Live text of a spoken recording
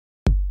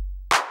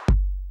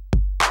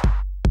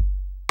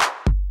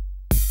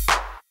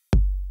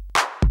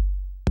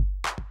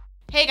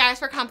Hey guys,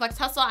 for Complex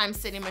Hustle, I'm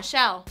Sydney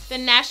Michelle. The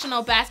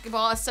National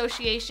Basketball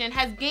Association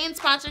has gained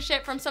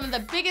sponsorship from some of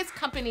the biggest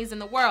companies in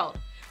the world,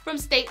 from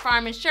State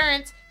Farm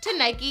Insurance to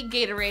Nike,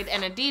 Gatorade,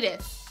 and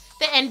Adidas.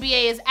 The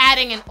NBA is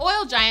adding an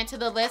oil giant to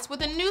the list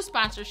with a new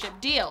sponsorship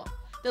deal.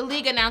 The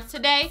league announced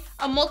today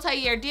a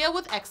multi-year deal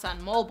with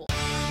Exxon.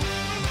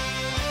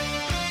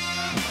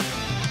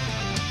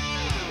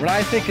 When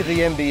I think of the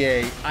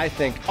NBA, I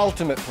think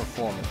ultimate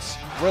performance,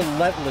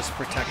 relentless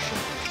protection,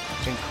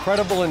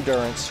 incredible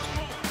endurance,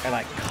 and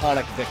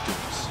iconic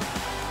victories.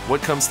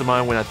 What comes to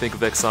mind when I think of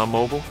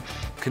ExxonMobil?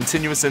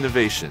 Continuous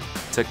innovation,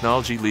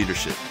 technology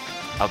leadership,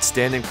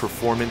 outstanding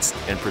performance,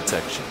 and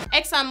protection.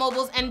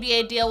 ExxonMobil's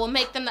NBA deal will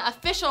make them the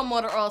official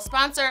motor oil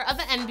sponsor of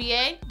the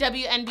NBA,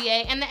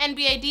 WNBA, and the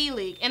NBA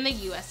D-League in the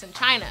US and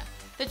China.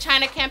 The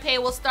China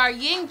campaign will star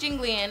Ying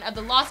Jinglian of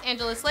the Los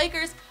Angeles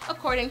Lakers,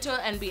 according to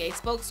an NBA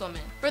spokeswoman.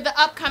 For the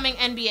upcoming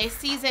NBA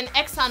season,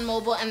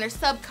 ExxonMobil and their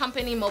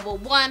sub-company Mobil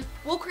 1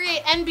 will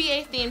create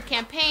NBA-themed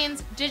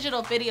campaigns,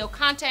 digital video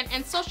content,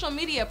 and social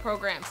media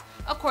programs,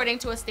 according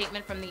to a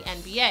statement from the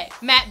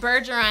NBA. Matt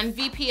Bergeron,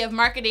 VP of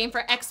Marketing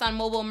for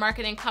ExxonMobil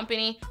Marketing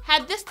Company,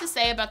 had this to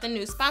say about the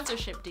new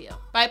sponsorship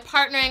deal. By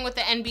partnering with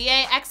the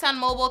NBA,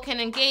 ExxonMobil can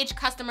engage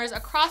customers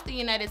across the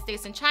United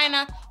States and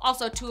China,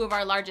 also two of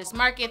our largest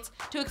markets,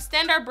 to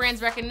extend our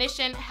brand's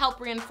recognition, help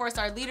reinforce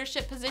our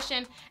leadership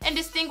position, and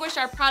distinguish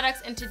our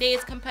products in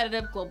today's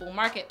competitive global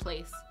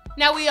marketplace.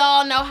 Now, we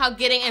all know how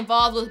getting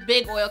involved with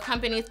big oil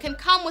companies can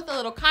come with a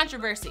little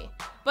controversy.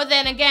 But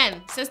then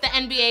again, since the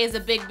NBA is a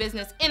big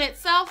business in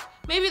itself,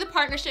 maybe the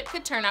partnership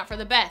could turn out for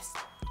the best.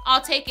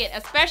 I'll take it,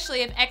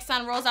 especially if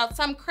Exxon rolls out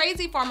some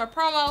crazy form of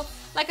promo,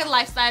 like a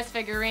life-size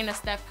figurine of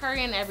Steph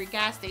Curry in every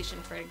gas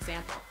station, for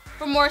example.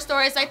 For more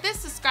stories like this,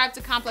 subscribe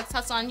to Complex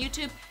Hustle on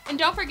YouTube, and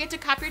don't forget to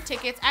cop your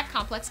tickets at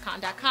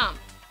ComplexCon.com.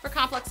 For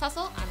Complex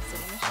Hustle, I'm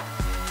Sydney Michelle.